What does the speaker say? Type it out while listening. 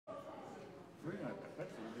We're gonna,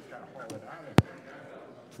 that's, we just gotta haul it out of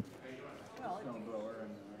Well, snow blower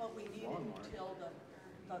and but we need it lawnmower. until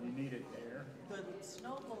You need it there. the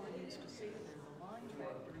snow blower needs to see it in the line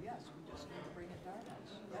tractor, yes, we just need to bring it to our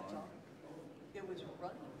house, that's all. It was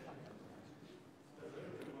running fine.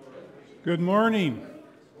 Good morning.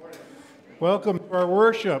 Welcome to our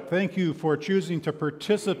worship. Thank you for choosing to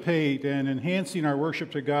participate and enhancing our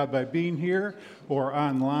worship to God by being here or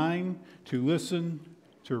online to listen,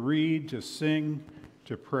 to read, to sing,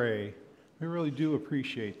 to pray. We really do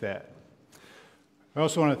appreciate that. I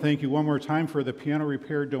also want to thank you one more time for the piano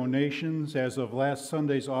repair donations. As of last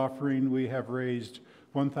Sunday's offering, we have raised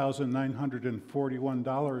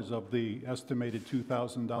 $1,941 of the estimated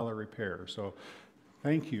 $2,000 repair. So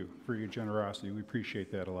thank you for your generosity. We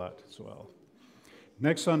appreciate that a lot as well.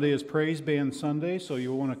 Next Sunday is Praise Band Sunday, so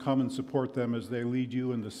you'll want to come and support them as they lead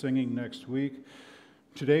you in the singing next week.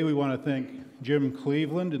 Today we want to thank Jim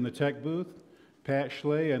Cleveland in the tech booth, Pat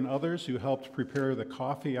Schley, and others who helped prepare the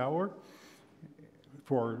coffee hour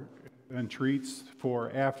and treats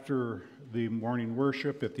for after the morning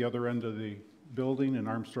worship at the other end of the building in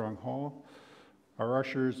Armstrong Hall. Our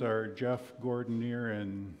ushers are Jeff Gordonier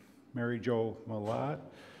and Mary Jo Malott.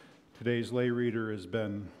 Today's lay reader is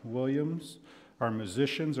Ben Williams. Our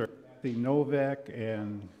musicians are Kathy Novak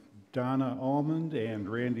and Donna Almond and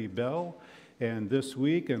Randy Bell. And this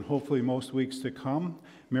week, and hopefully most weeks to come,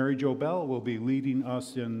 Mary Jo Bell will be leading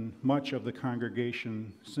us in much of the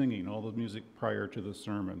congregation singing, all the music prior to the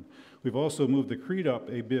sermon. We've also moved the creed up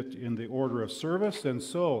a bit in the order of service, and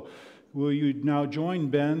so will you now join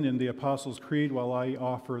Ben in the Apostles' Creed while I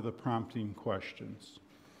offer the prompting questions?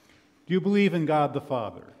 Do you believe in God the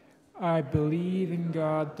Father? I believe in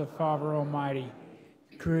God the Father Almighty,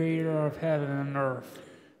 creator of heaven and earth.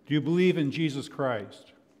 Do you believe in Jesus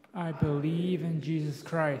Christ? I believe in Jesus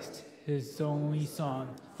Christ, his only Son,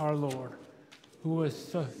 our Lord, who was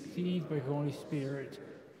conceived by the Holy Spirit,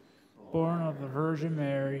 born of the Virgin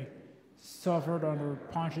Mary, suffered under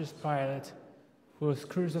Pontius Pilate, was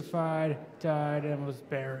crucified, died, and was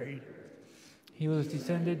buried. He was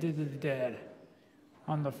descended to the dead.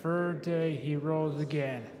 On the third day he rose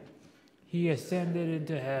again. He ascended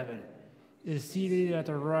into heaven, is seated at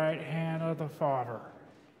the right hand of the Father,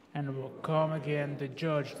 and will come again to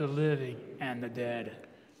judge the living and the dead.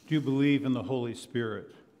 Do you believe in the Holy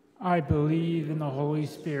Spirit? I believe in the Holy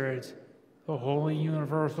Spirit, the holy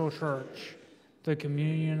universal church, the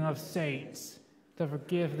communion of saints, the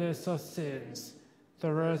forgiveness of sins,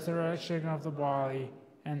 the resurrection of the body,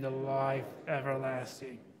 and the life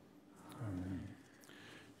everlasting. Amen.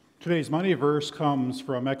 Today's money verse comes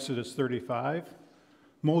from Exodus 35.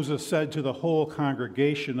 Moses said to the whole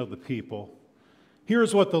congregation of the people,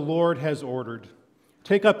 "Here's what the Lord has ordered.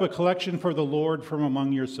 Take up a collection for the Lord from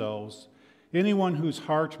among yourselves. Anyone whose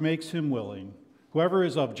heart makes him willing, whoever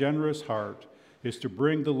is of generous heart, is to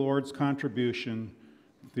bring the Lord's contribution,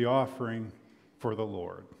 the offering for the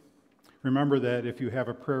Lord." Remember that if you have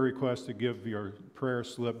a prayer request, to give your prayer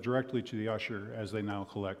slip directly to the usher as they now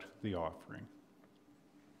collect the offering.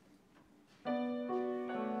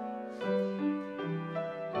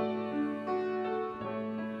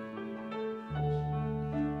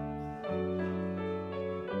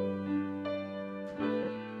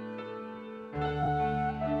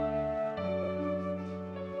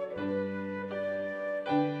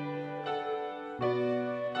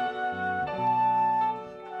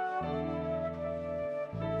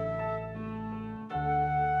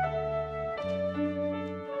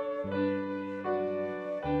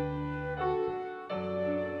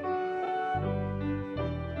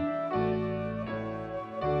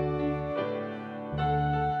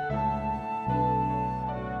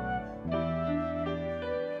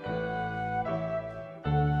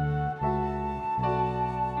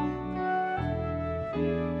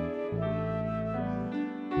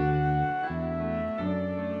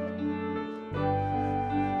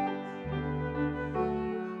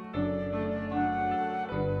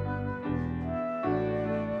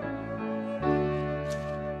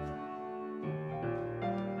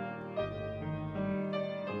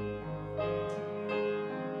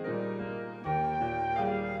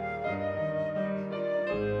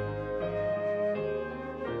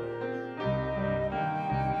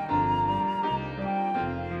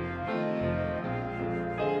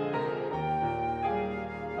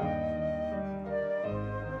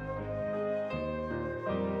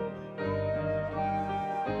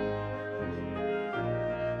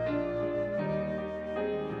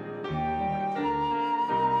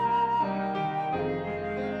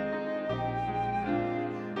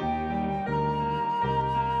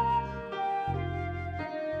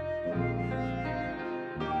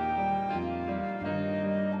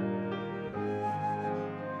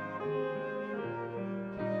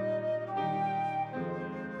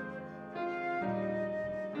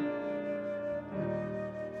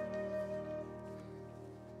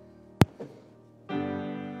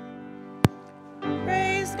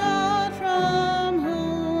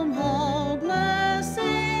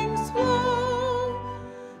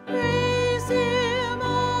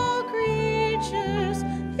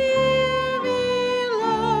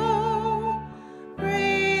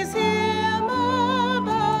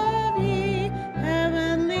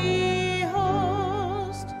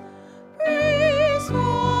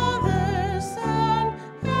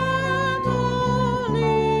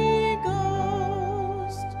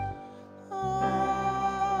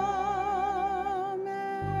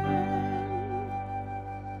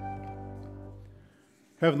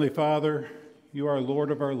 Heavenly Father, you are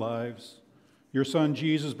Lord of our lives. Your Son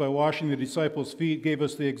Jesus, by washing the disciples' feet, gave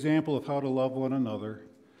us the example of how to love one another.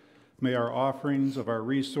 May our offerings of our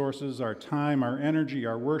resources, our time, our energy,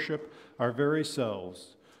 our worship, our very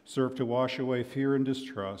selves serve to wash away fear and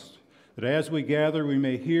distrust, that as we gather we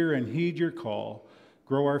may hear and heed your call,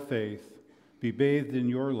 grow our faith, be bathed in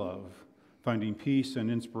your love, finding peace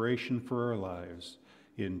and inspiration for our lives.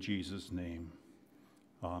 In Jesus' name,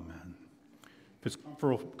 amen. If it's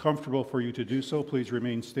comfortable for you to do so, please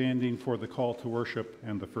remain standing for the call to worship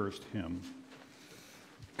and the first hymn.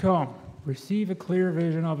 Come, receive a clear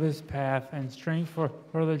vision of his path and strength for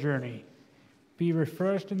the journey. Be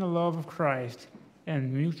refreshed in the love of Christ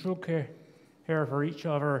and mutual care for each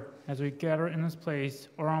other as we gather in this place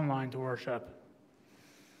or online to worship.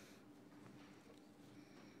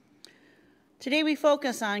 Today we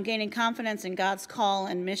focus on gaining confidence in God's call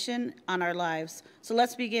and mission on our lives. So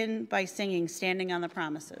let's begin by singing Standing on the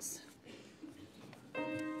Promises.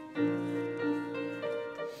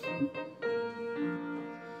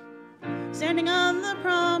 Standing on the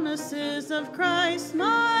promises of Christ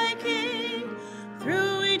my King,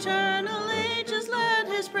 through eternal ages let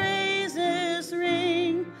his praises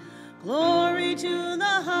ring. Glory to the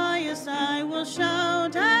highest I will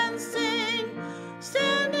shout and sing,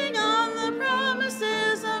 standing on the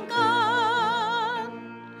promises of God.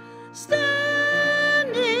 Standing,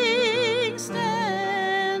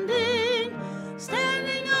 standing,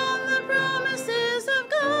 standing on the promises of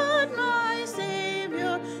God, my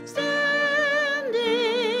Savior.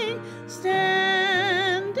 Standing,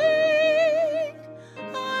 standing,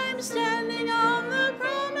 I'm standing on the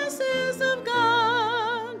promises of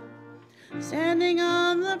God. Standing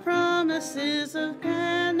on the promises of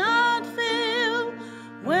cannot fail,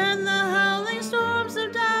 when the howling storms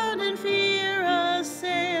of doubt and fear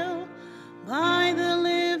assail. By the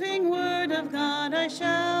living word of God I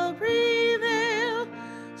shall prevail,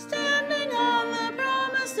 standing on the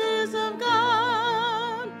promises of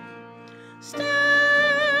God. Standing,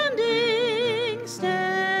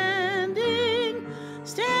 standing,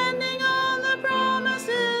 standing on the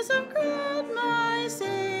promises of God, my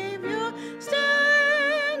Savior.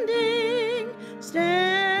 Standing,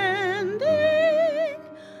 standing,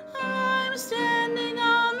 I'm standing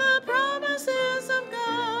on the promises of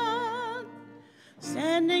God.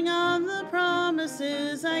 Standing on the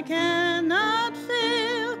promises I cannot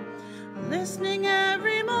fail, listening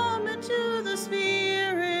every moment to the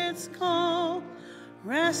Spirit's call,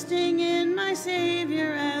 resting in my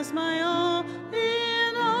Savior as my all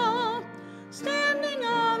in all, standing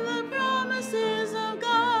on the promises of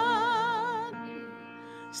God.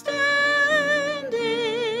 Standing,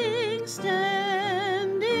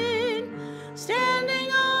 standing,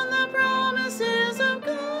 standing on the promises of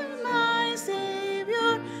God, my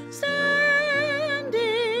Savior. Standing,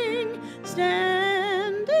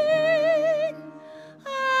 standing,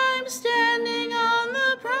 I'm standing on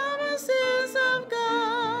the promises of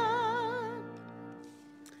God.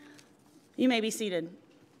 You may be seated.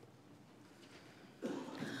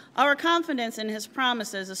 Our confidence in his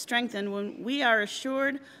promises is strengthened when we are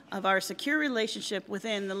assured of our secure relationship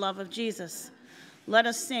within the love of Jesus. Let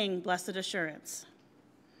us sing Blessed Assurance.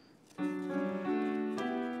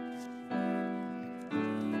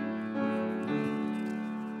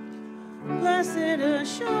 Blessed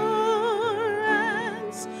assurance,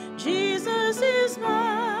 Jesus is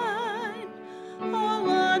mine. Oh,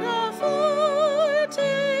 what a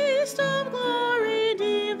foretaste of glory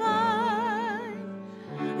divine,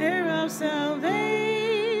 heir of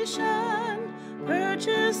salvation,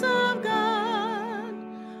 purchase of God,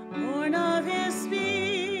 born of his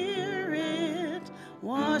Spirit,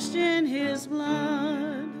 washed in his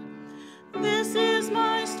blood. This is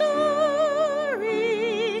my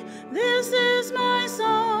story, this is my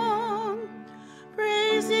song,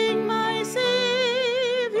 praising my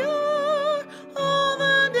Savior all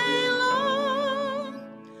the day long.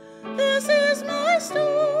 This is my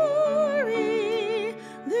story,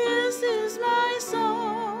 this is my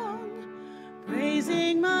song,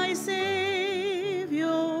 praising my Savior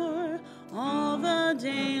all the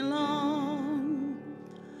day long.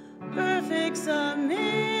 Perfect submission,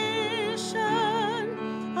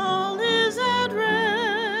 all is at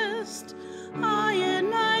rest. I and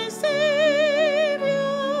my Savior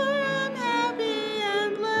am happy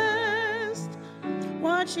and blessed,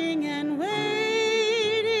 watching and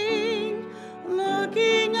waiting,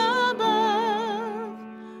 looking above,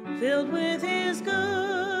 filled with his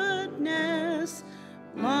goodness,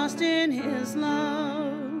 lost in his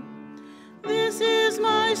love. This is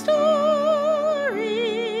my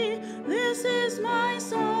story, this is my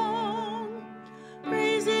song,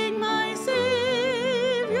 praising my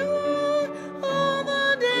Savior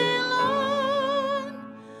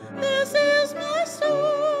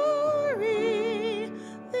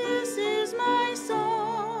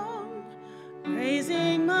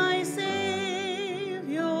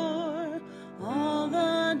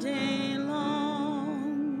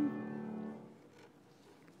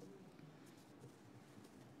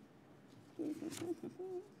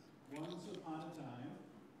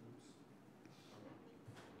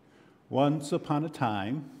Once upon a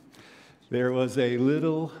time, there was a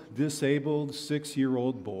little disabled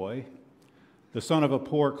 6-year-old boy, the son of a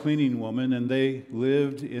poor cleaning woman, and they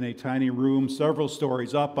lived in a tiny room several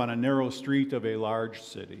stories up on a narrow street of a large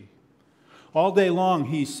city. All day long,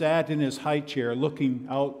 he sat in his high chair looking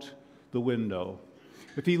out the window.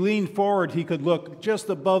 If he leaned forward, he could look just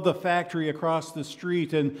above the factory across the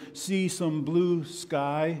street and see some blue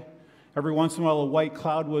sky. Every once in a while, a white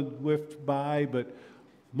cloud would whiff by, but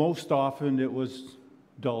most often it was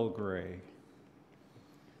dull gray.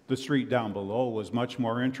 The street down below was much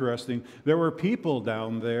more interesting. There were people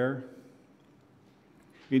down there.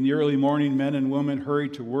 In the early morning, men and women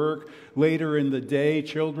hurried to work. Later in the day,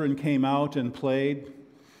 children came out and played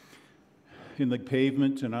in the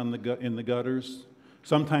pavement and in the gutters.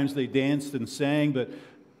 Sometimes they danced and sang, but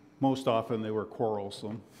most often they were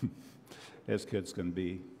quarrelsome, as kids can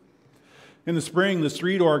be. In the spring, the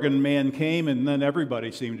street organ man came, and then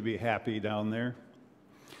everybody seemed to be happy down there.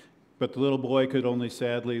 But the little boy could only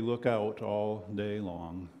sadly look out all day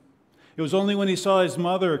long. It was only when he saw his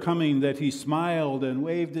mother coming that he smiled and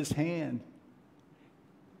waved his hand.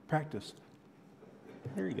 Practice.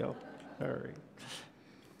 There you go. All right.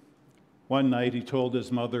 One night he told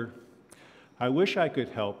his mother, "I wish I could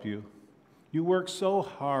help you. You work so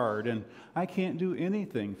hard, and I can't do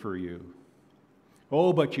anything for you."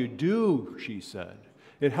 "Oh, but you do," she said.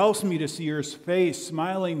 "It helps me to see your face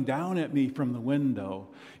smiling down at me from the window.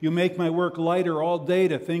 You make my work lighter all day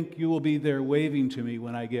to think you will be there waving to me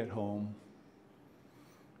when I get home."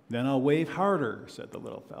 "Then I'll wave harder," said the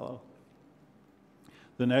little fellow.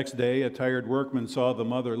 The next day, a tired workman saw the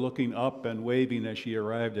mother looking up and waving as she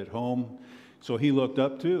arrived at home. So he looked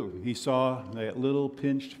up too. He saw that little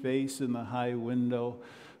pinched face in the high window,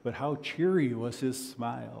 but how cheery was his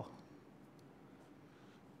smile.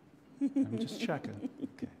 I'm just checking.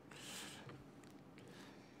 Okay.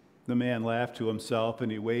 The man laughed to himself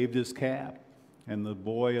and he waved his cap, and the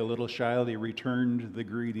boy, a little shyly, returned the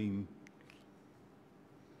greeting.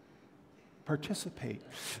 Participate.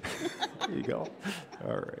 There you go.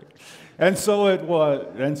 All right. And so it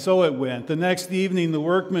went. The next evening, the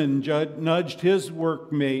workman nudged his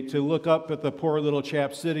workmate to look up at the poor little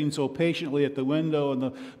chap sitting so patiently at the window, and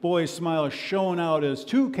the boy's smile shone out as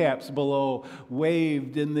 2 caps below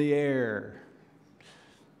waved in the air.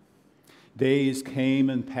 Days came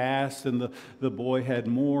and passed, and the boy had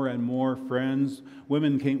more and more friends.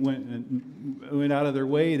 Women went out of their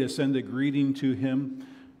way to send a greeting to him.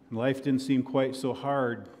 Life didn't seem quite so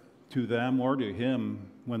hard to them or to him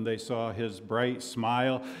when they saw his bright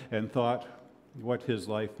smile and thought what his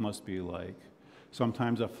life must be like.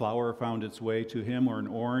 Sometimes a flower found its way to him, or an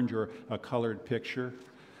orange, or a colored picture.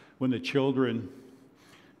 When the children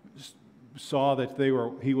saw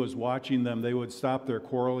that he was watching them, they would stop their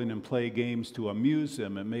quarreling and play games to amuse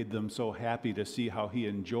him. It made them so happy to see how he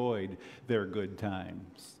enjoyed their good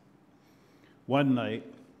times. One night,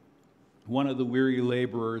 one of the weary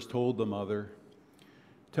laborers told the mother,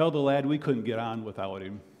 "Tell the lad we couldn't get on without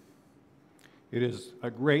him. It is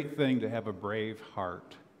a great thing to have a brave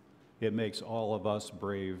heart. It makes all of us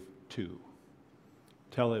brave too.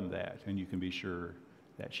 Tell him that," and you can be sure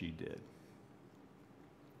that she did.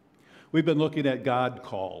 We've been looking at God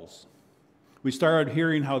calls. We started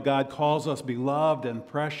hearing how God calls us beloved and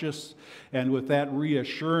precious, and with that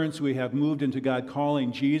reassurance, we have moved into God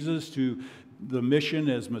calling Jesus to the mission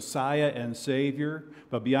as Messiah and Savior.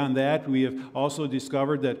 But beyond that, we have also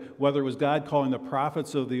discovered that whether it was God calling the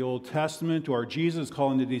prophets of the Old Testament or Jesus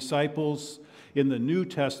calling the disciples in the New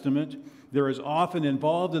Testament, there is often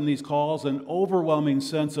involved in these calls an overwhelming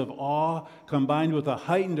sense of awe combined with a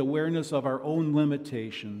heightened awareness of our own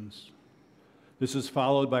limitations. This is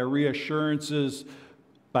followed by reassurances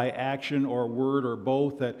by action or word or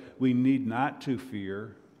both that we need not to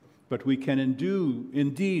fear, but we can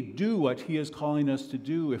indeed do what He is calling us to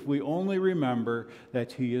do if we only remember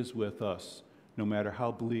that He is with us, no matter how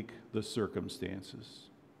bleak the circumstances.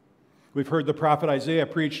 We've heard the prophet Isaiah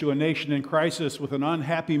preach to a nation in crisis with an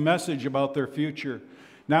unhappy message about their future.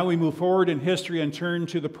 Now we move forward in history and turn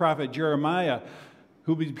to the prophet Jeremiah,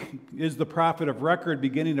 who is the prophet of record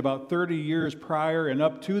beginning about 30 years prior and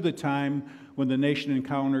up to the time when the nation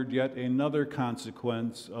encountered yet another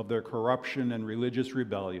consequence of their corruption and religious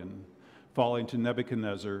rebellion, falling to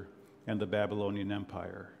Nebuchadnezzar and the Babylonian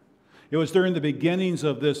Empire. It was during the beginnings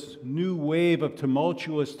of this new wave of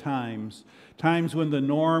tumultuous times when the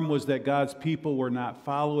norm was that God's people were not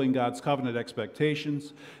following God's covenant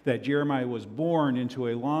expectations, that Jeremiah was born into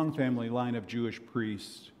a long family line of Jewish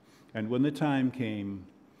priests. And when the time came,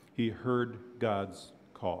 he heard God's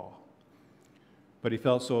call. But he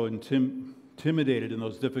felt so intimidated in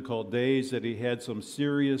those difficult days that he had some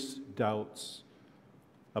serious doubts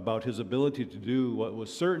about his ability to do what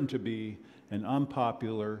was certain to be an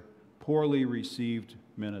unpopular, poorly received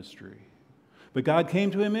ministry. But God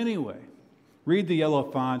came to him anyway. Read the yellow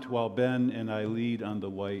font while Ben and I lead on the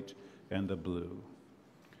white and the blue.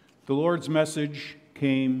 The Lord's message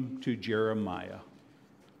came to Jeremiah.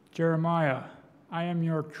 Jeremiah, I am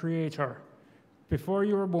your creator. Before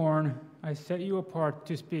you were born, I set you apart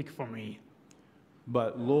to speak for me.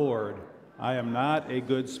 But Lord, I am not a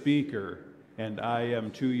good speaker, and I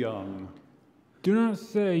am too young. Do not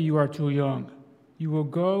say you are too young. You will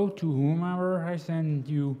go to whomever I send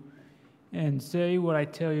you and say what I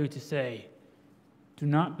tell you to say. Do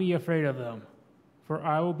not be afraid of them, for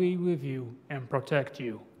I will be with you and protect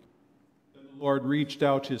you. Then the Lord reached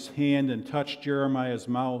out his hand and touched Jeremiah's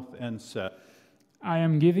mouth and said, I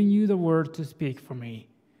am giving you the word to speak for me.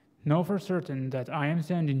 Know for certain that I am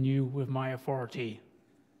sending you with my authority.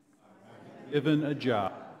 Given a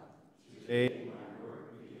job.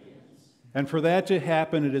 And for that to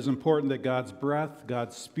happen, it is important that God's breath,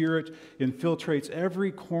 God's Spirit, infiltrates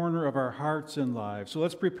every corner of our hearts and lives. So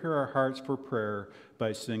let's prepare our hearts for prayer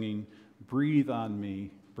by singing, Breathe on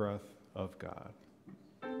Me, Breath of God.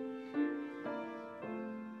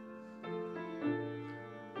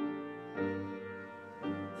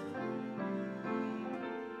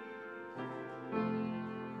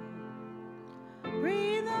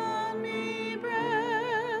 Breathe on me,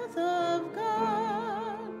 breath of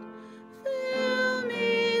God. Fill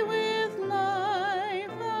me with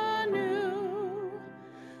life anew,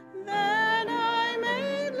 that I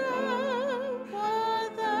may love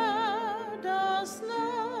what thou dost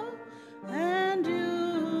love, and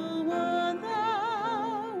do what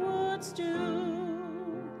thou wouldst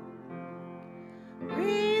do.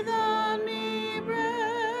 Breathe on me,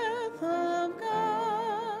 breath of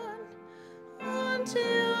God,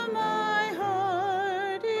 until my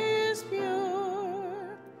heart is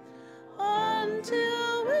pure,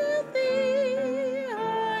 until with thee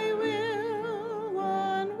I will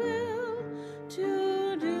one will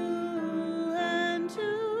to do and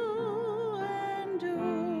to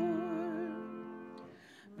endure.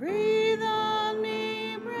 Breathe on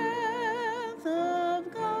me, breath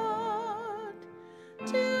of God,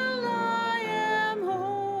 till I am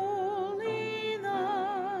wholly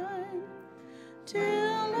thine,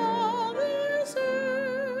 till all this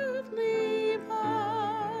earthly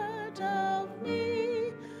part of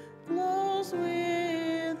me glows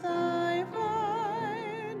with thy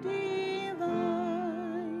fire divine.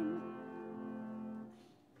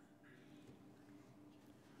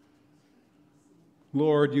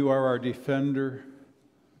 Lord, you are our defender,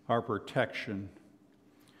 our protection.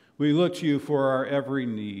 We look to you for our every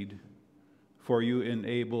need, for you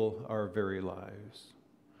enable our very lives.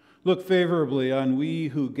 Look favorably on we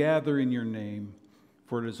who gather in your name,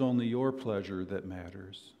 for it is only your pleasure that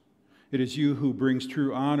matters. It is you who brings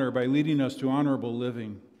true honor by leading us to honorable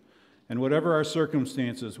living. And whatever our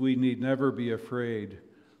circumstances, we need never be afraid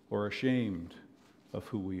or ashamed of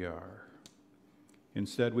who we are.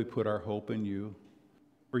 Instead, we put our hope in you.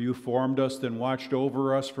 For you formed us and watched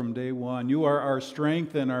over us from day one. You are our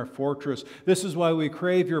strength and our fortress. This is why we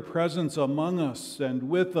crave your presence among us and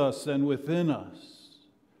within us.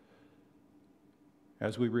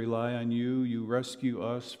 As we rely on you, you rescue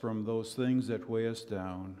us from those things that weigh us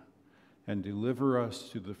down and deliver us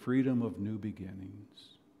to the freedom of new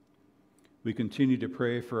beginnings. We continue to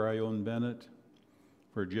pray for Ione Bennett,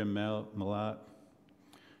 for Jim Malat,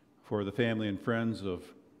 for the family and friends of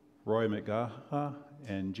Roy McGaha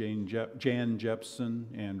and Jan Jepson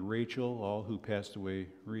and Rachel, all who passed away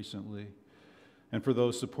recently, and for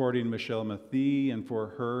those supporting Michelle Mathie and for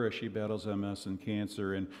her as she battles MS and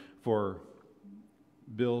cancer, and for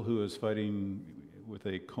Bill, who is fighting with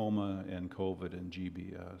a coma and COVID and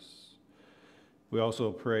GBS. We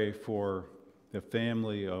also pray for the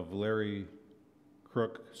family of Larry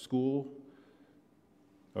Crook School,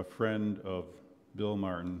 a friend of Bill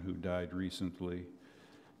Martin who died recently,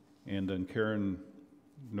 and then Karen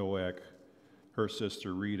Nowak, her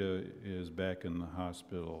sister Rita, is back in the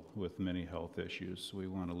hospital with many health issues, so we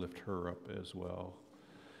want to lift her up as well.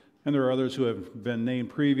 And there are others who have been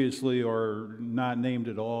named previously or not named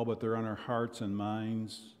at all, but they're on our hearts and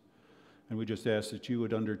minds. And we just ask that you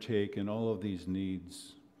would undertake in all of these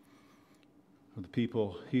needs of the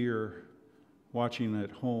people here, watching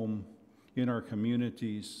at home, in our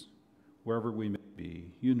communities, wherever we may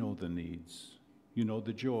be. You know the needs. You know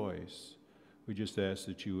the joys. We just ask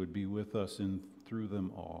that you would be with us and through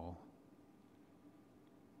them all.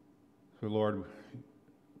 So Lord,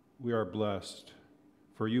 we are blessed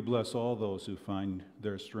For you bless all those who find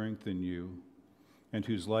their strength in you and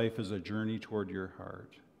whose life is a journey toward your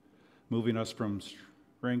heart, moving us from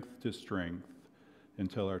strength to strength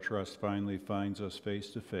until our trust finally finds us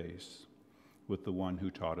face to face with the one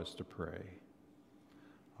who taught us to pray.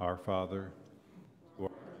 Our Father, who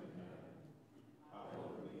art in heaven,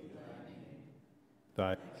 hallowed be thy name.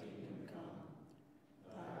 Thy kingdom come,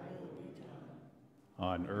 thy will be done,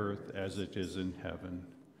 on earth as it is in heaven.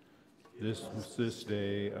 This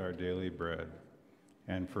day our daily bread,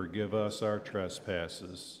 and forgive us our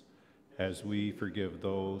trespasses, as we forgive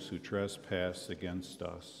those who trespass against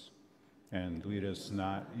us. And lead us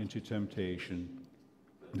not into temptation,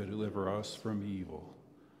 but deliver us from evil.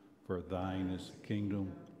 For thine is the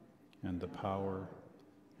kingdom, and the power,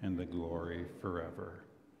 and the glory forever.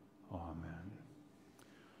 Amen.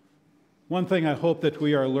 One thing I hope that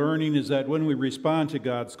we are learning is that when we respond to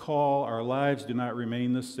God's call, our lives do not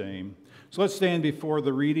remain the same. So let's stand before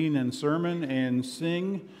the reading and sermon and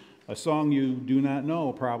sing a song you do not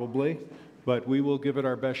know, probably, but we will give it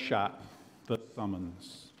our best shot, The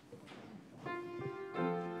Summons.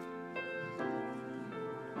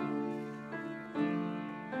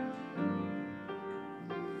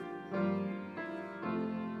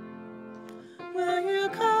 Will you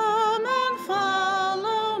come and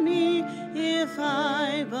follow me if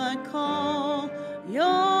I but call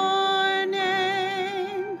your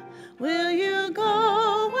name? Will you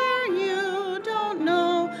go where you don't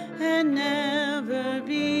know and never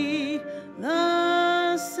be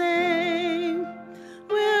the same?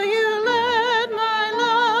 Will you let my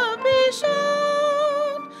love be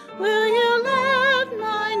shown? Will you let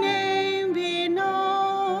my name be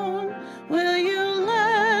known? Will you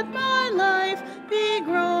let my life be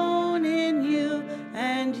grown in you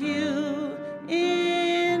and you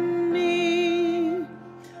in me?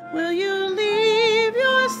 Will you leave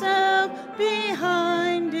yourself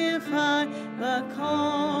behind if I but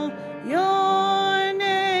call your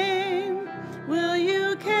name? Will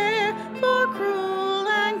you care for cruel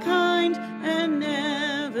and kind and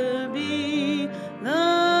never be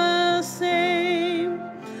the same?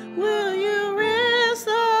 Will you risk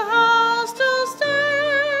the hostile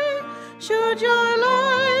stare? Should your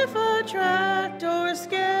life attract or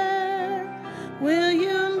scare? Will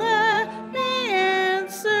you let me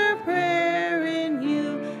answer prayer in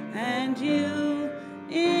you and you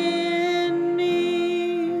in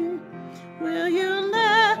me? Will you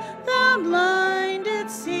let the blinded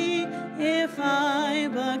see if I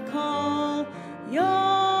but call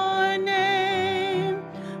your name?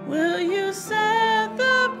 Will you set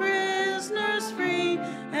the prisoners free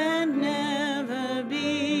and never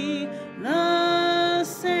be the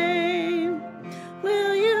same?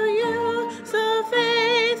 Will you use the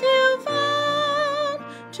faith you found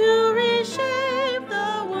to reshape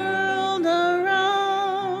the world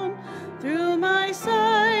around through my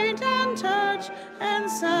sight and touch and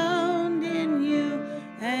sound in you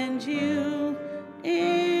and you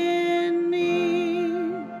in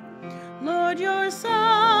me? Lord, your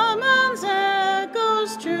summons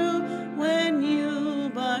echoes true when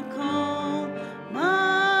you but call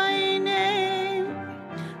my name.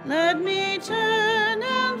 Let me turn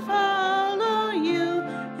and follow you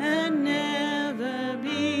and never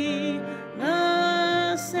be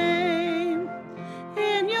the same.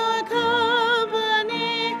 In your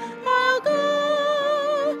company I'll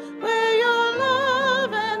go where your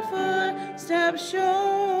love and footsteps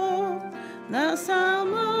show. Thus I'll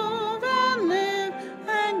move and live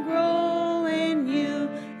and grow in you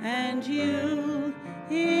and you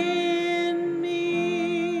in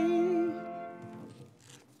me.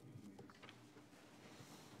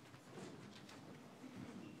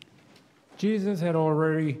 Jesus had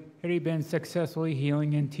already been successfully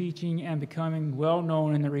healing and teaching and becoming well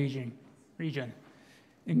known in the region,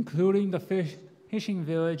 including the fishing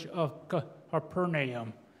village of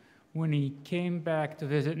Capernaum, when he came back to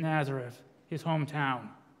visit Nazareth, his hometown.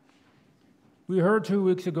 We heard 2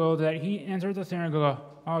 weeks ago that he entered the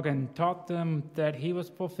synagogue and taught them that he was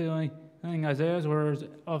fulfilling Isaiah's words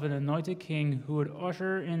of an anointed king who would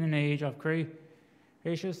usher in an age of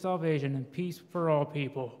gracious salvation and peace for all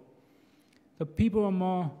people. The people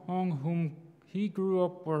among whom he grew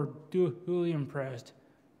up were duly impressed,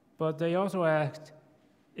 but they also asked,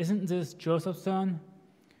 "Isn't this Joseph's son?"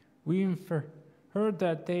 We heard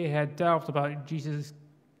that they had doubts about Jesus'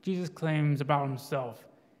 claims about himself.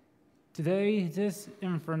 Today, this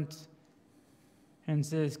inference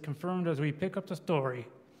is confirmed as we pick up the story.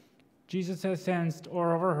 Jesus has sensed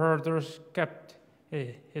or overheard their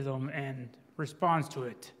skepticism and responds to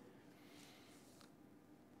it.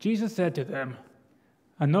 Jesus said to them,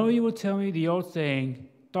 "I know you will tell me the old saying,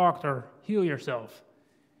 'Doctor, heal yourself.'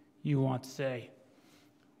 you want to say.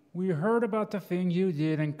 We heard about the things you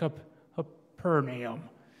did in Capernaum.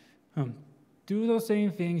 Do those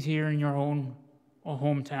same things here in your own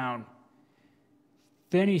hometown.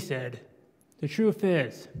 Then he said, the truth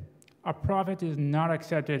is, a prophet is not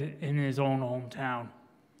accepted in his own hometown.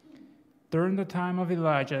 During the time of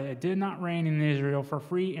Elijah, it did not rain in Israel for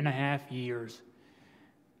 3.5 years.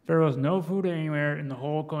 There was no food anywhere in the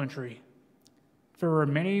whole country. There were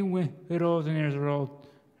many widows in Israel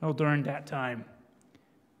during that time.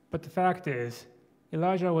 But the fact is,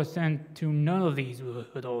 Elijah was sent to none of these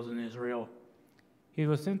widows in Israel. He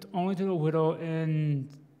was sent only to the widow in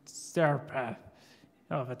Zarephath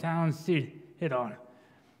of a town Sidon.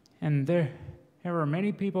 And there were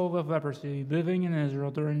many people with leprosy living in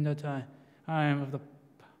Israel during the time of the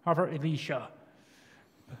prophet Elisha.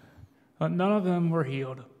 But none of them were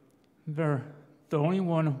healed. The only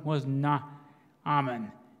one was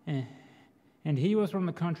Naaman, and he was from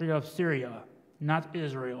the country of Syria, not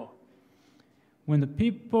Israel. When the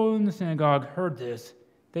people in the synagogue heard this,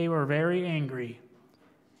 they were very angry.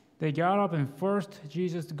 They got up and forced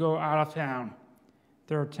Jesus to go out of town.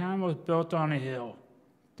 Their town was built on a hill.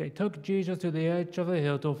 They took Jesus to the edge of the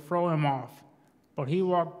hill to throw him off, but he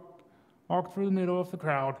walked through the middle of the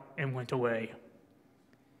crowd and went away.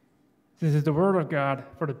 This is the word of God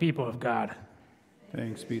for the people of God.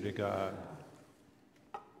 Thanks be to God.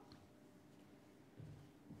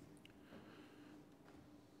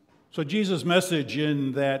 So Jesus' message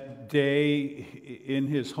in that day in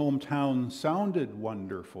his hometown sounded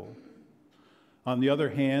wonderful. On the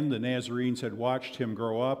other hand, the Nazarenes had watched him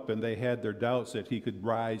grow up, and they had their doubts that he could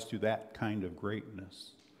rise to that kind of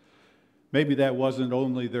greatness. Maybe that wasn't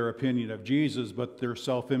only their opinion of Jesus, but their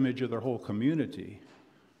self-image of their whole community.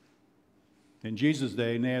 In Jesus'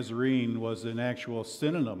 day, Nazarene was an actual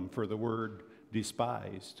synonym for the word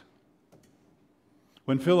despised.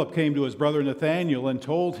 When Philip came to his brother Nathanael and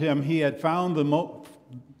told him he had found the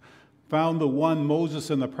one Moses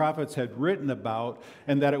and the prophets had written about,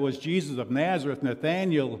 and that it was Jesus of Nazareth,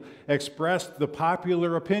 Nathanael expressed the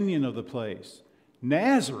popular opinion of the place.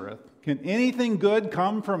 Nazareth? Can anything good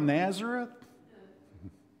come from Nazareth?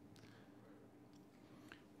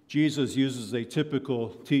 Jesus uses a typical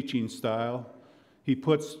teaching style. He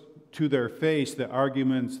puts to their face the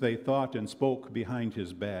arguments they thought and spoke behind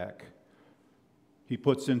his back. He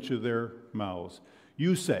puts into their mouths.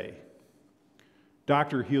 You say,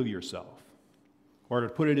 doctor, heal yourself. Or to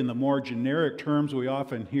put it in the more generic terms we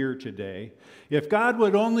often hear today, if God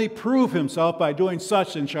would only prove himself by doing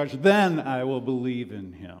such and such, then I will believe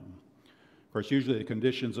in him. Of course, usually the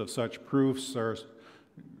conditions of such proofs are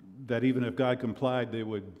that even if God complied, they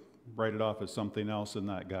would write it off as something else and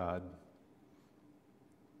not God.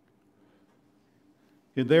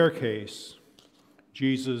 In their case,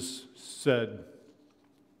 Jesus said,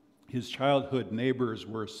 his childhood neighbors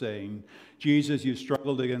were saying, Jesus, you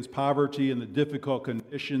struggled against poverty and the difficult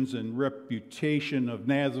conditions and reputation of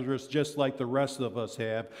Nazareth just like the rest of us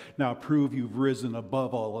have. Now prove you've risen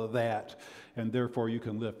above all of that, and therefore you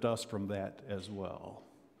can lift us from that as well.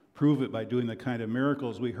 Prove it by doing the kind of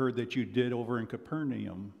miracles we heard that you did over in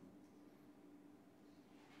Capernaum.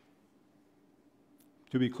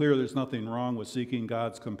 To be clear, there's nothing wrong with seeking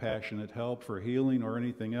God's compassionate help for healing or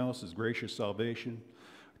anything else, His gracious salvation,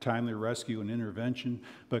 timely rescue and intervention,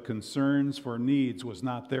 but concerns for needs was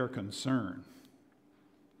not their concern.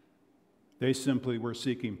 They simply were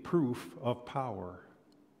seeking proof of power.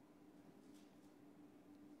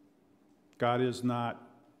 God is not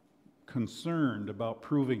concerned about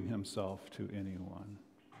proving himself to anyone.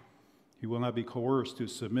 He will not be coerced to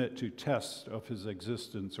submit to tests of his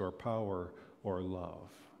existence or power or love.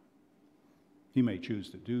 He may choose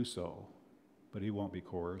to do so, but he won't be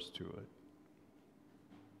coerced to it.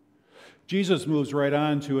 Jesus moves right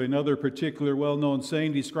on to another particular well-known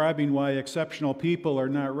saying describing why exceptional people are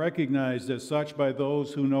not recognized as such by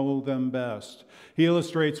those who know them best. He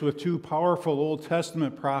illustrates with two powerful Old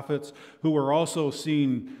Testament prophets who were also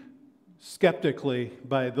seen skeptically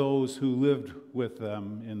by those who lived with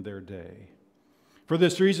them in their day. For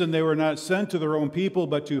this reason, they were not sent to their own people,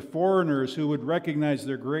 but to foreigners who would recognize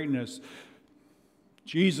their greatness.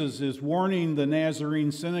 Jesus is warning the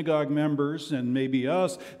Nazarene synagogue members, and maybe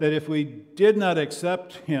us, that if we did not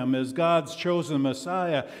accept him as God's chosen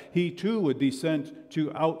Messiah, he too would be sent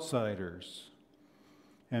to outsiders.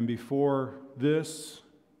 And before this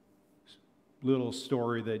little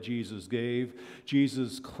story that Jesus gave,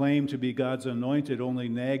 Jesus' claim to be God's anointed only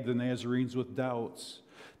nagged the Nazarenes with doubts.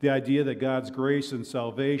 The idea that God's grace and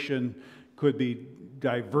salvation could be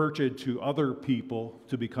diverted to other people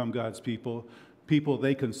to become God's people people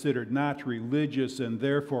they considered not religious and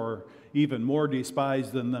therefore even more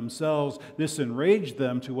despised than themselves. This enraged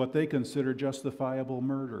them to what they considered justifiable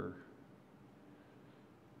murder.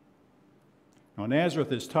 Now,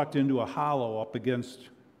 Nazareth is tucked into a hollow up against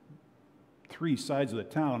three sides of the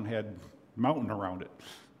town, had mountain around it.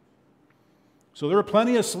 So there are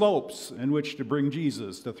plenty of slopes in which to bring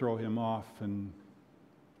Jesus to throw him off and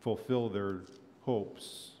fulfill their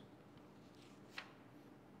hopes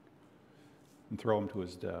and throw him to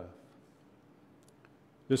his death.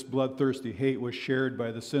 This bloodthirsty hate was shared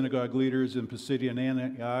by the synagogue leaders in Pisidian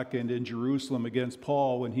Antioch and in Jerusalem against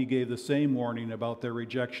Paul when he gave the same warning about their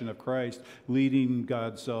rejection of Christ, leading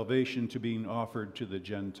God's salvation to being offered to the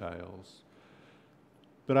Gentiles.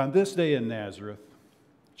 But on this day in Nazareth,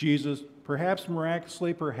 Jesus, perhaps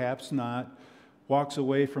miraculously, perhaps not, walks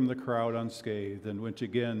away from the crowd unscathed and went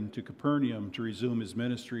again to Capernaum to resume his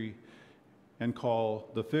ministry and call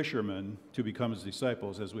the fishermen to become his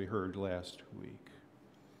disciples, as we heard last week.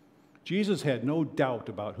 Jesus had no doubt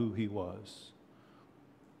about who he was,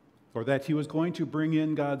 or that he was going to bring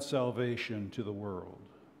in God's salvation to the world.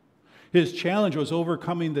 His challenge was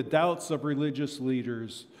overcoming the doubts of religious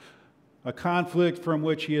leaders, a conflict from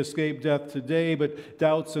which he escaped death today, but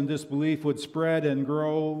doubts and disbelief would spread and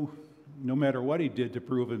grow no matter what he did to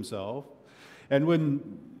prove himself. And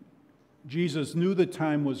when Jesus knew the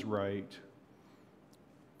time was right,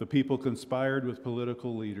 the people conspired with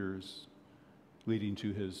political leaders, leading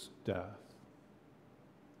to his death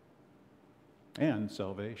and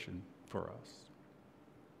salvation for us.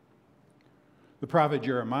 The prophet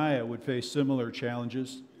Jeremiah would face similar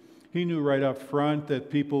challenges. He knew right up front that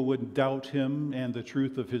people would doubt him and the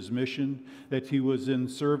truth of his mission, that he was in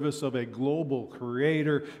service of a global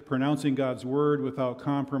creator, pronouncing God's word without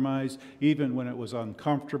compromise, even when it was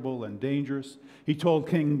uncomfortable and dangerous. He told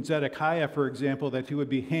King Zedekiah, for example, that he would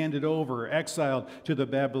be handed over, exiled to the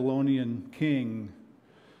Babylonian king,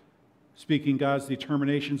 speaking God's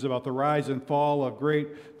determinations about the rise and fall of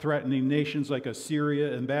great threatening nations like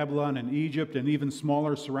Assyria and Babylon and Egypt, and even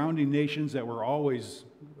smaller surrounding nations that were always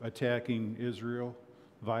attacking Israel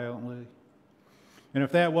violently. And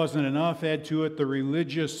if that wasn't enough, add to it the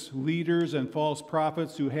religious leaders and false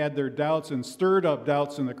prophets who had their doubts and stirred up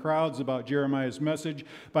doubts in the crowds about Jeremiah's message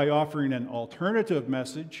by offering an alternative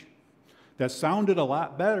message that sounded a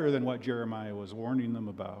lot better than what Jeremiah was warning them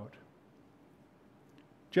about.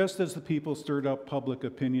 Just as the people stirred up public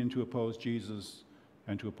opinion to oppose Jesus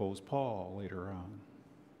and to oppose Paul later on.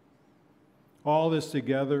 All this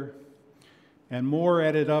together and more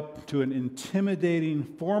added up to an intimidating,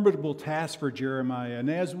 formidable task for Jeremiah. And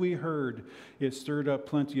as we heard, it stirred up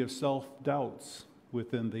plenty of self-doubts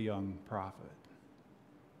within the young prophet.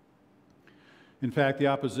 In fact, the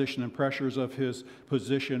opposition and pressures of his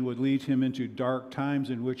position would lead him into dark times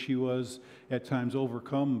in which he was at times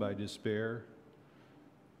overcome by despair.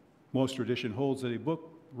 Most tradition holds that he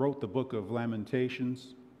wrote the book of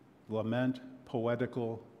Lamentations, lament,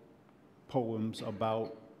 poems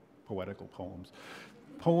about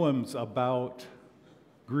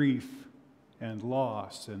grief and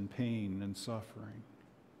loss and pain and suffering.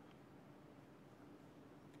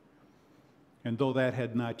 And though that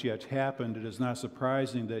had not yet happened, it is not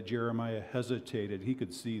surprising that Jeremiah hesitated. He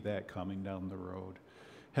could see that coming down the road.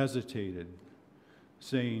 Hesitated,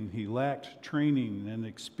 saying he lacked training and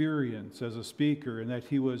experience as a speaker and that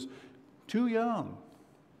he was too young.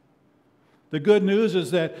 The good news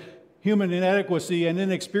is that human inadequacy and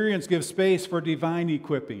inexperience give space for divine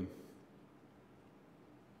equipping.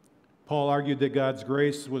 Paul argued that God's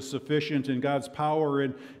grace was sufficient and God's power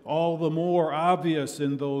and all the more obvious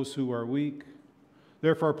in those who are weak.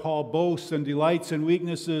 Therefore, Paul boasts and delights in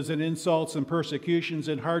weaknesses and insults and persecutions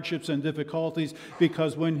and hardships and difficulties,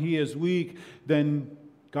 because when he is weak, then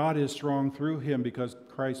God is strong through him, because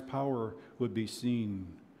Christ's power would be seen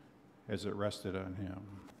as it rested on him.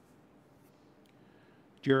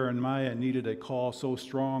 Jeremiah needed a call so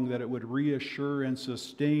strong that it would reassure and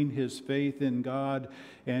sustain his faith in God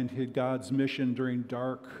and God's mission during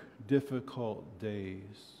dark, difficult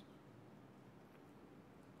days.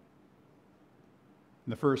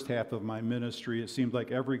 In the first half of my ministry, it seemed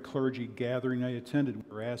like every clergy gathering I attended,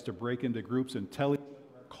 we were asked to break into groups and tell each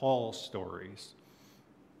other our call stories.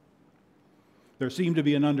 There seemed to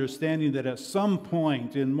be an understanding that at some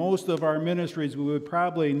point in most of our ministries, we would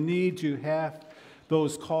probably need to have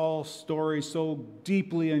those call stories so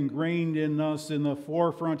deeply ingrained in us, in the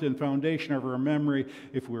forefront and foundation of our memory,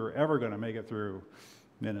 if we were ever going to make it through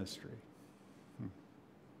ministry.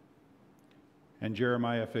 And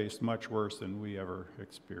Jeremiah faced much worse than we ever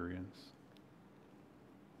experienced.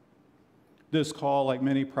 This call, like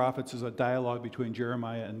many prophets, is a dialogue between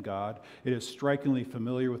Jeremiah and God. It is strikingly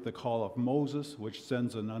familiar with the call of Moses, which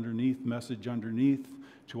sends an message underneath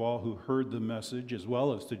to all who heard the message, as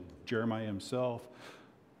well as to Jeremiah himself,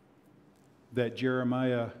 that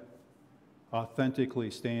Jeremiah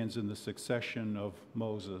authentically stands in the succession of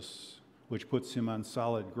Moses, which puts him on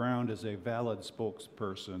solid ground as a valid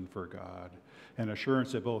spokesperson for God, an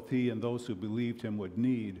assurance that both he and those who believed him would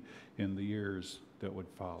need in the years that would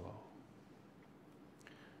follow.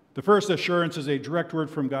 The first assurance is a direct word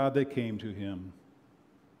from God that came to him.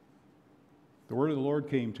 The word of the Lord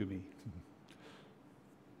came to me.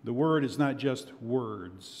 The word is not just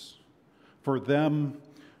words. For them,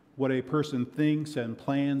 what a person thinks and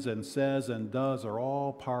plans and says and does are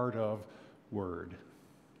all part of word.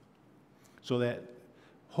 So that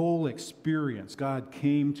whole experience, God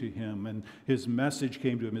came to him and his message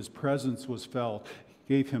came to him. His presence was felt,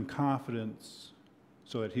 gave him confidence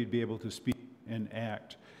so that he'd be able to speak and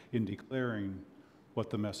act in declaring what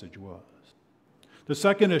the message was. The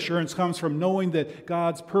second assurance comes from knowing that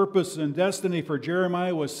God's purpose and destiny for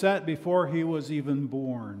Jeremiah was set before he was even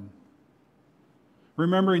born.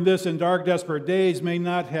 Remembering this in dark, desperate days may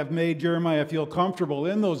not have made Jeremiah feel comfortable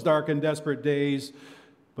in those dark and desperate days,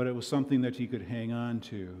 but it was something that he could hang on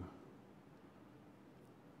to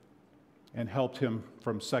and helped him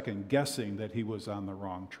from second guessing that he was on the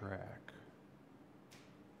wrong track.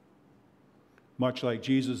 Much like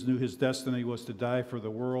Jesus knew his destiny was to die for the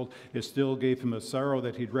world, it still gave him a sorrow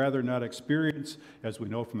that he'd rather not experience, as we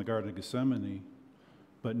know from the Garden of Gethsemane.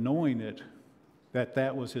 But knowing it,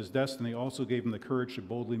 that was his destiny, also gave him the courage to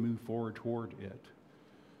boldly move forward toward it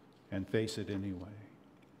and face it anyway.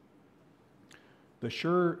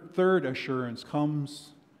 The third assurance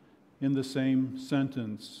comes in the same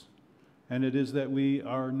sentence, and it is that we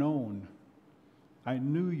are known. I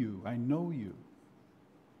knew you, I know you,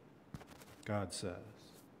 God says.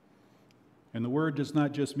 And the word does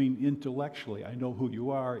not just mean intellectually, I know who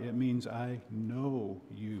you are. It means I know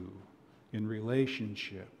you in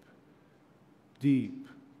relationship. Deep,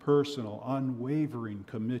 personal, unwavering,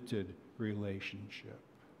 committed relationship.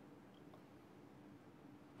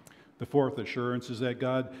 The fourth assurance is that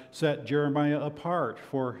God set Jeremiah apart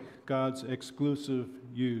for God's exclusive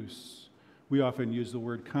use. We often use the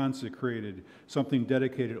word consecrated, something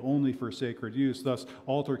dedicated only for sacred use. Thus,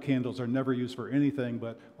 altar candles are never used for anything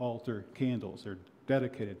but altar candles. They're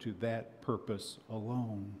dedicated to that purpose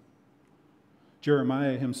alone.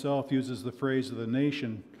 Jeremiah himself uses the phrase of the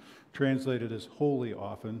nation, translated as holy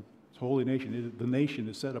often. It's holy nation. The nation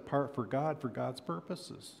is set apart for God, for God's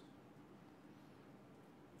purposes.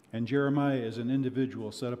 And Jeremiah is an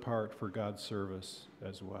individual set apart for God's service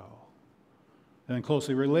as well. And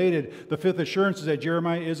closely related, the fifth assurance is that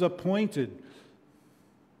Jeremiah is appointed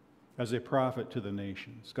as a prophet to the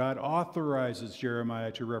nations. God authorizes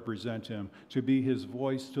Jeremiah to represent him, to be his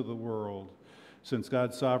voice to the world. Since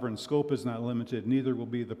God's sovereign scope is not limited, neither will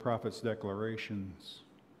be the prophet's declarations.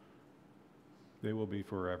 They will be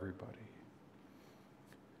for everybody.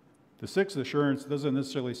 The sixth assurance doesn't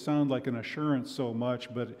necessarily sound like an assurance so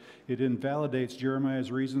much, but it invalidates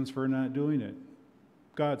Jeremiah's reasons for not doing it.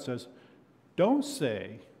 God says, don't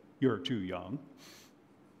say you're too young.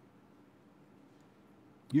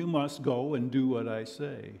 You must go and do what I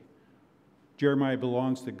say. Jeremiah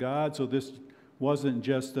belongs to God, so this wasn't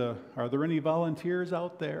just are there any volunteers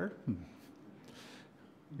out there?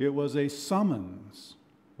 It was a summons,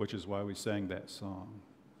 which is why we sang that song.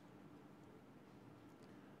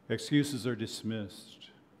 Excuses are dismissed.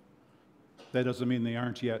 That doesn't mean they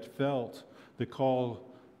aren't yet felt. The call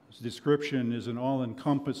description is an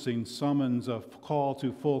all-encompassing summons, a call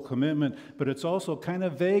to full commitment, but it's also kind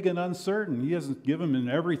of vague and uncertain. He hasn't given him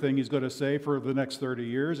everything he's going to say for the next 30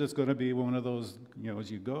 years. It's going to be one of those,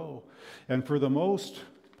 as you go. And for the most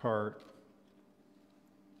part,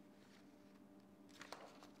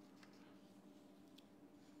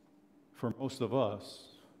 for most of us,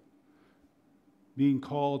 being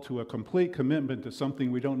called to a complete commitment to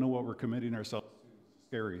something we don't know what we're committing ourselves to is a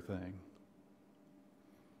scary thing.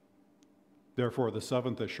 Therefore, the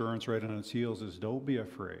seventh assurance right on its heels is don't be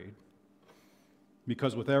afraid.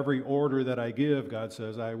 Because with every order that I give, God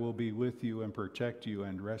says, I will be with you and protect you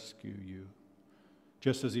and rescue you.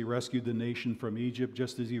 Just as he rescued the nation from Egypt,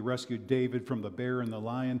 just as he rescued David from the bear and the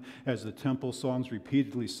lion, as the temple songs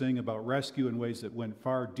repeatedly sing about rescue in ways that went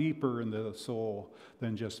far deeper in the soul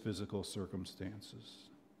than just physical circumstances.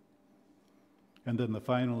 And then the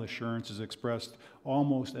final assurance is expressed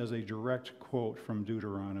almost as a direct quote from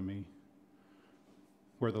Deuteronomy,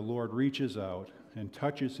 where the Lord reaches out and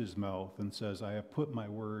touches his mouth and says, I have put my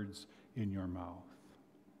words in your mouth.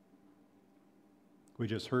 We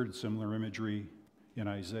just heard similar imagery in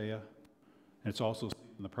Isaiah, and it's also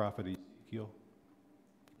in the prophet Ezekiel.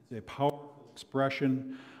 It's a powerful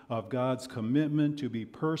expression of God's commitment to be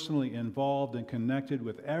personally involved and connected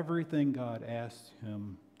with everything God asks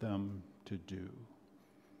them to do.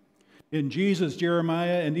 In Jesus,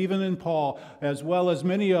 Jeremiah, and even in Paul, as well as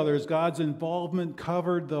many others, God's involvement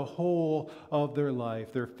covered the whole of their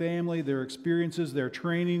life, their family, their experiences, their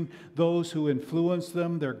training, those who influenced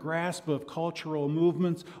them, their grasp of cultural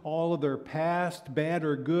movements, all of their past, bad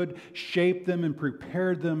or good, shaped them and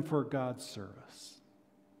prepared them for God's service.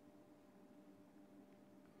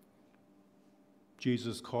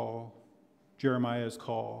 Jesus' call, Jeremiah's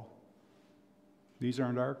call, these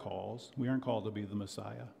aren't our calls. We aren't called to be the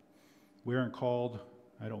Messiah. We aren't called,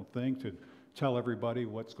 I don't think, to tell everybody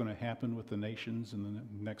what's going to happen with the nations in the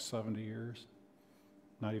next 70 years.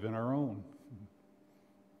 Not even our own.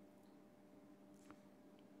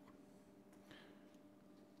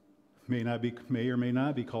 May or may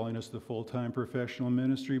not be calling us to full-time professional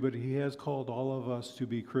ministry, but he has called all of us to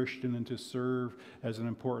be Christian and to serve as an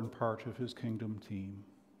important part of his kingdom team.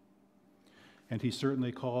 And he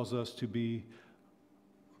certainly calls us to be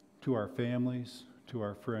to our families, to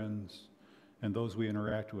our friends, and those we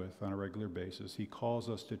interact with on a regular basis. He calls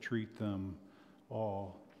us to treat them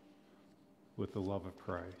all with the love of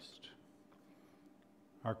Christ.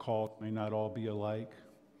 Our calls may not all be alike.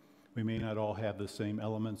 We may not all have the same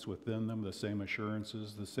elements within them, the same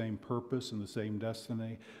assurances, the same purpose, and the same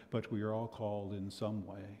destiny, but we are all called in some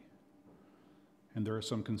way. And there are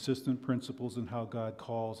some consistent principles in how God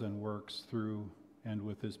calls and works through and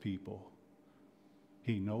with his people.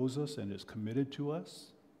 He knows us and is committed to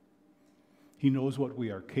us. He knows what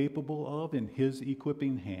we are capable of in his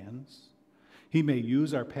equipping hands. He may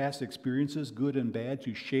use our past experiences, good and bad,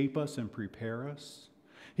 to shape us and prepare us.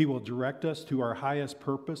 He will direct us to our highest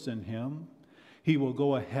purpose in him. He will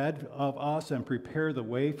go ahead of us and prepare the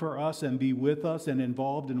way for us and be with us and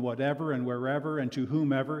involved in whatever and wherever and to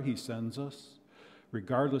whomever he sends us,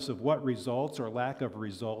 regardless of what results or lack of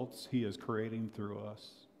results he is creating through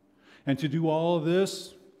us. And to do all of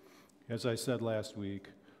this, as I said last week,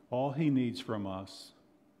 all he needs from us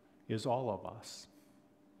is all of us.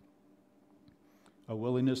 A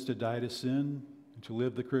willingness to die to sin, to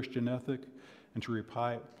live the Christian ethic, and to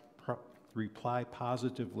reply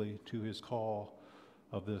positively to his call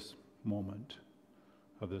of this moment,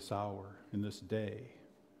 of this hour, in this day,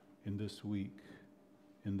 in this week,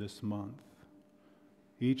 in this month.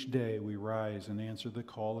 Each day we rise and answer the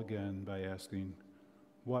call again by asking,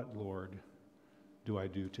 "What, Lord, do I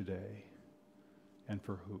do today, and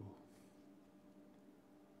for who?"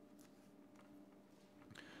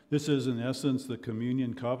 This is, in essence, the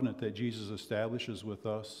communion covenant that Jesus establishes with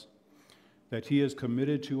us, that he is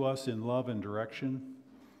committed to us in love and direction,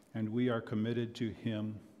 and we are committed to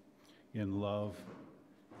him in love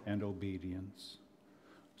and obedience.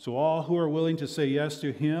 So all who are willing to say yes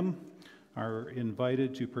to him are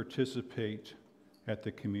invited to participate at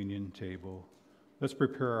the communion table. Let's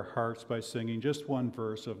prepare our hearts by singing just one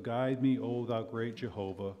verse of "Guide Me, O Thou Great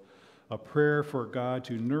Jehovah," a prayer for God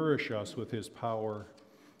to nourish us with his power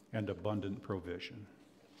and abundant provision.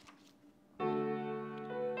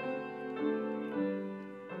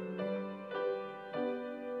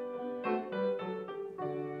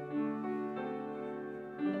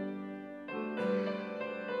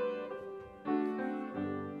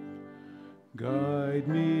 Guide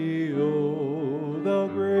me, O thou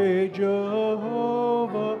great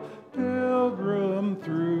Jehovah, pilgrim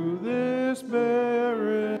through this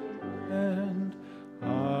barren land.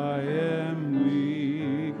 I am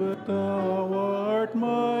weak, but thou art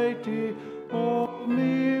mighty. Hold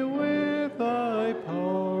me with thy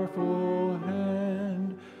powerful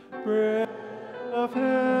hand. Bread of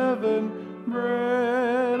heaven,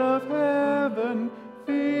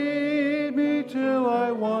 feed me till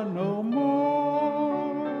I want no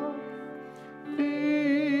more.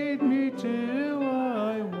 Feed me till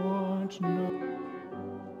I want no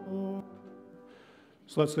more.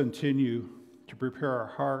 So let's continue to prepare our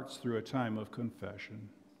hearts through a time of confession.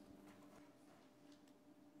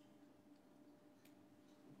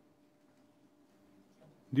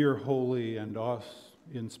 Dear holy and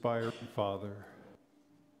awe-inspired Father,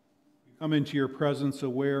 we come into your presence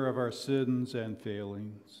aware of our sins and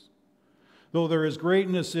failings. Though there is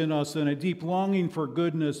greatness in us and a deep longing for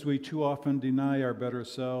goodness, we too often deny our better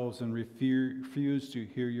selves and refuse to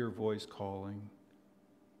hear your voice calling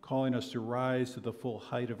us to rise to the full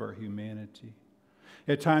height of our humanity.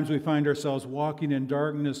 At times we find ourselves walking in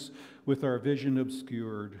darkness with our vision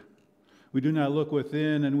obscured. We do not look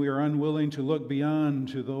within, and we are unwilling to look beyond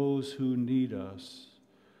to those who need us.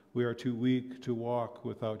 We are too weak to walk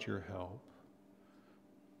without your help.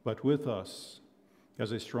 But with us,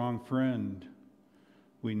 as a strong friend,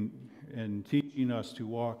 and teaching us to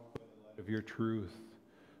walk by the light of your truth,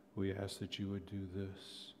 we ask that you would do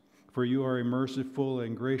this. For you are a merciful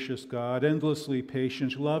and gracious God, endlessly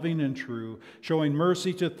patient, loving and true, showing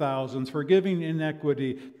mercy to thousands, forgiving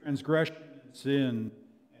iniquity, transgression, and sin,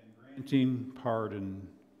 and granting pardon.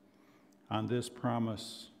 On this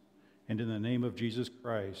promise, and in the name of Jesus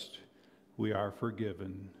Christ, we are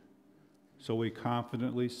forgiven. So we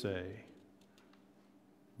confidently say,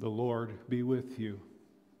 the Lord be with you.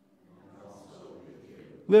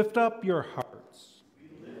 Lift up your hearts.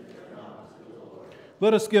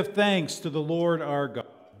 Let us give thanks to the Lord our God.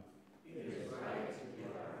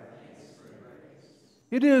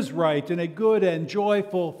 It is right and a good and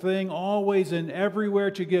joyful thing, always and everywhere,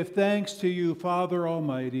 to give thanks to you, Father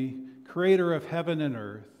Almighty, Creator of heaven and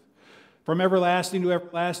earth. From everlasting to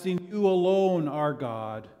everlasting, you alone are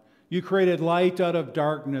God. You created light out of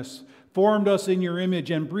darkness, formed us in your image,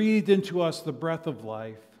 and breathed into us the breath of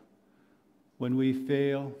life. When we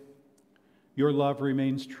fail, your love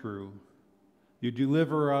remains true. You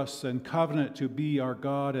deliver us and covenant to be our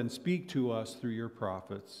God and speak to us through your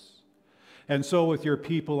prophets. And so with your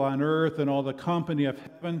people on earth and all the company of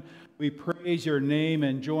heaven, we praise your name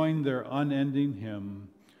and join their unending hymn.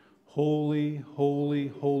 Holy, holy,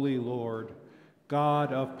 holy Lord,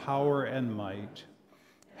 God of power and might.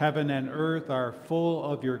 Heaven and earth are full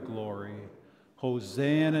of your glory.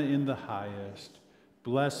 Hosanna in the highest.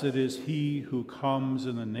 Blessed is he who comes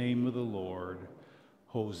in the name of the Lord.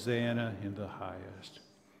 Hosanna in the highest.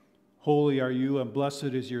 Holy are you, and blessed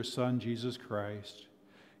is your Son, Jesus Christ.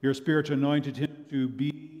 Your Spirit anointed him to be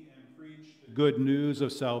and preach the good news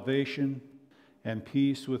of salvation and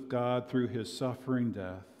peace with God through his suffering,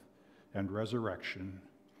 death, and resurrection,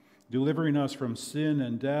 delivering us from sin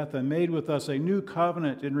and death, and made with us a new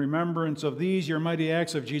covenant in remembrance of these, your mighty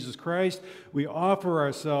acts of Jesus Christ. We offer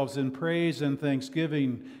ourselves in praise and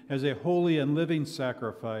thanksgiving as a holy and living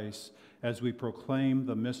sacrifice as we proclaim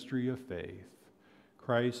the mystery of faith.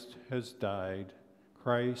 Christ has died.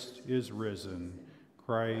 Christ is risen.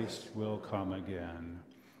 Christ will come again.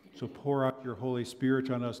 So pour out your Holy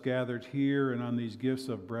Spirit on us gathered here and on these gifts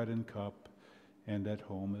of bread and cup and at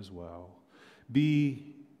home as well.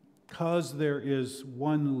 Because there is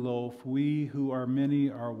one loaf, we who are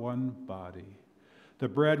many are one body. The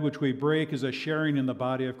bread which we break is a sharing in the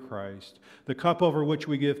body of Christ. The cup over which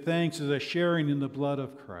we give thanks is a sharing in the blood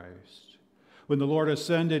of Christ. When the Lord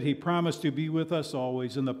ascended, he promised to be with us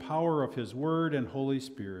always in the power of his word and Holy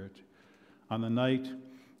Spirit. On the night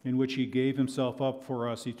in which he gave himself up for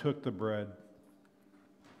us, he took the bread,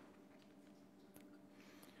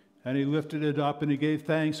 and he lifted it up, and he gave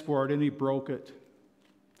thanks for it, and he broke it.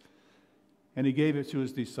 And he gave it to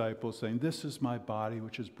his disciples, saying, "This is my body,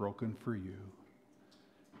 which is broken for you.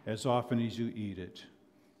 As often as you eat it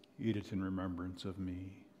in remembrance of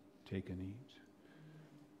me. Take and eat."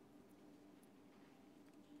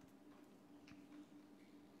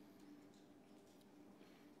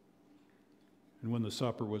 And when the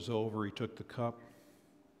supper was over, he took the cup,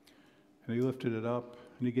 and he lifted it up,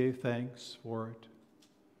 and he gave thanks for it.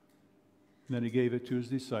 And then he gave it to his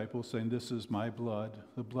disciples, saying, "This is my blood,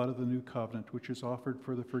 the blood of the new covenant, which is offered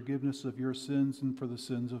for the forgiveness of your sins and for the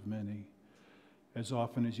sins of many. As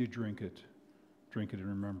often as you drink it in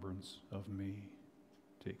remembrance of me."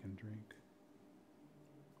 Take and drink.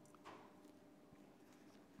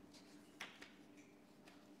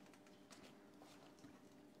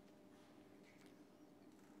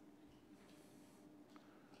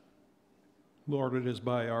 Lord, it is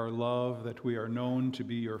by our love that we are known to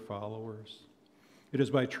be your followers. It is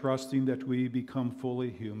by trusting that we become fully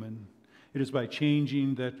human. It is by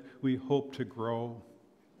changing that we hope to grow.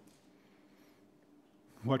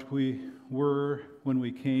 What we were when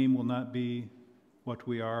we came will not be what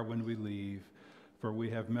we are when we leave, for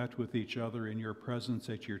we have met with each other in your presence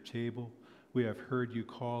at your table. We have heard you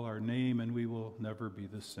call our name, and we will never be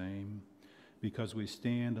the same. Because we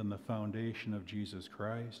stand on the foundation of Jesus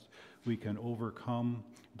Christ, we can overcome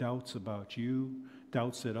doubts about you,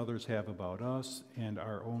 doubts that others have about us, and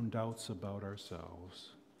our own doubts about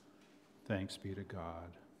ourselves. Thanks be to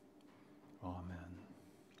God. Amen.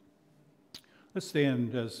 Let's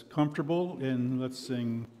stand as comfortable, and let's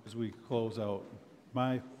sing as we close out.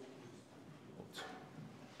 My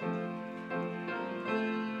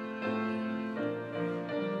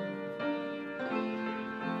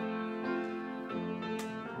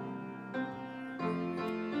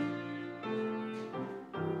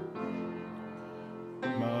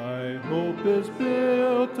hope is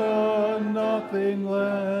built on nothing nothing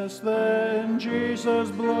less than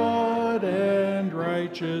Jesus' blood and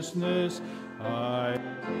righteousness. I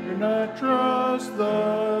dare not trust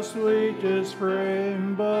the sweetest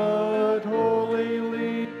frame, but wholly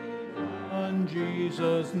lean on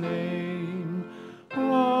Jesus' name.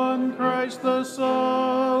 On Christ the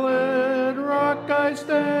solid rock I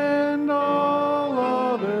stand, all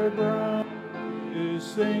other ground is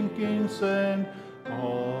sinking sand.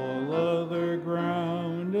 All other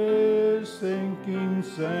ground is sinking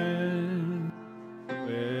sand.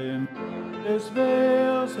 When this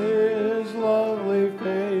veils his lovely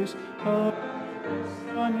face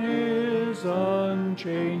on his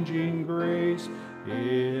unchanging grace,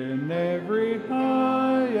 in every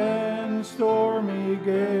high and stormy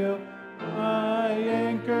gale, my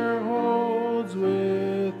anchor holds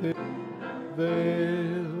within the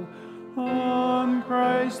veil. On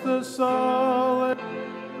Christ the solid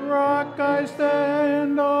rock I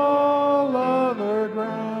stand, all other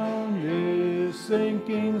ground is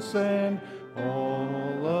sinking sand.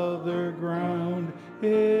 All other ground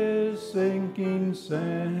is sinking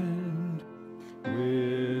sand.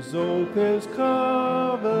 His oath, his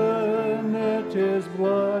covenant, his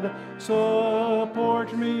blood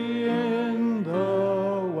support me in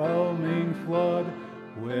the whelming flood.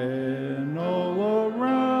 When all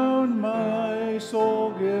around my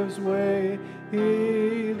soul gives way,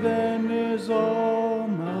 he then is all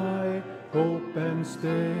my hope and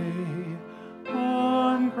stay.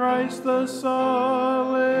 On Christ the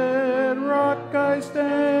solid rock I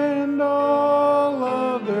stand, all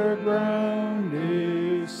other ground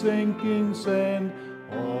is sinking sand.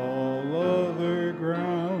 All other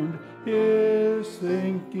ground is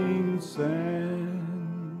sinking sand.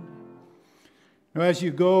 Now, as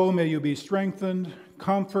you go, may you be strengthened,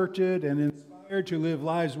 comforted, and inspired to live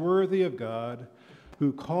lives worthy of God,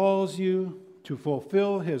 who calls you to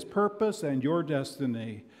fulfill his purpose and your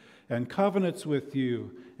destiny, and covenants with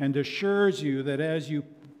you, and assures you that as you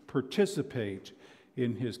participate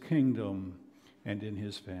in his kingdom and in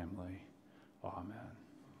his family. Amen.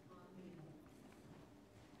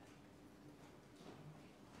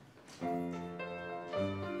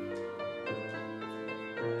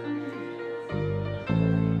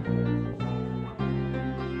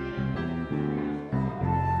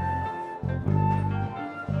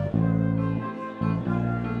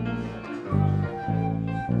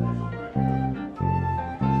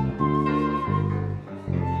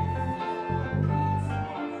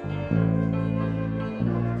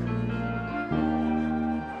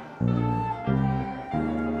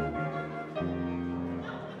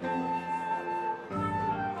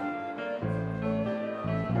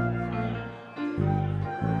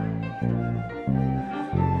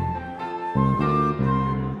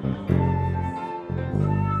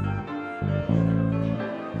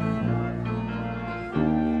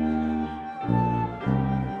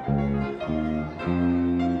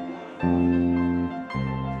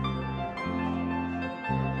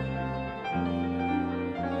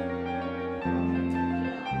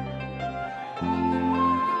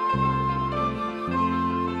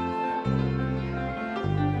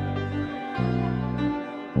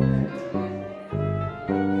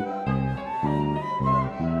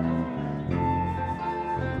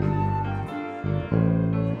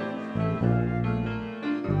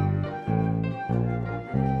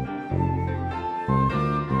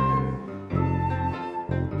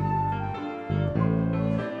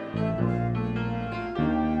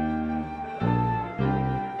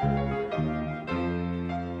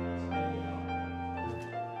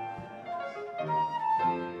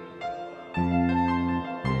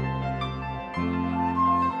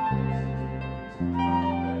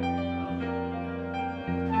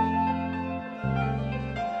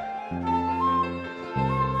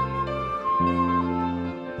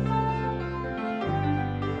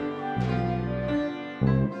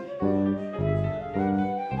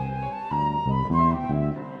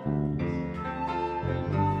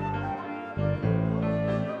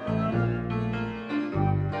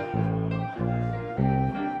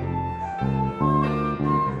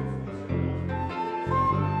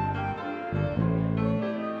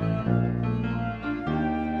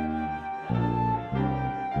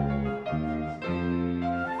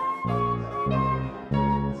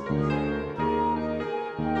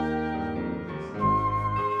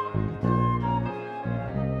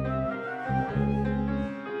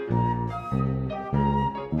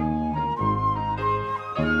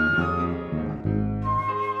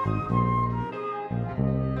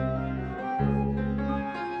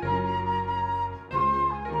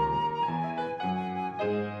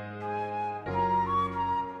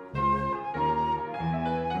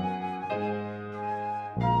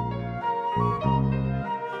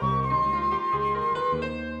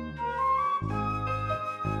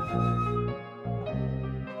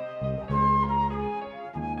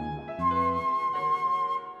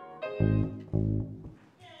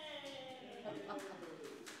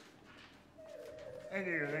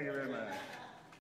 Thank you very much.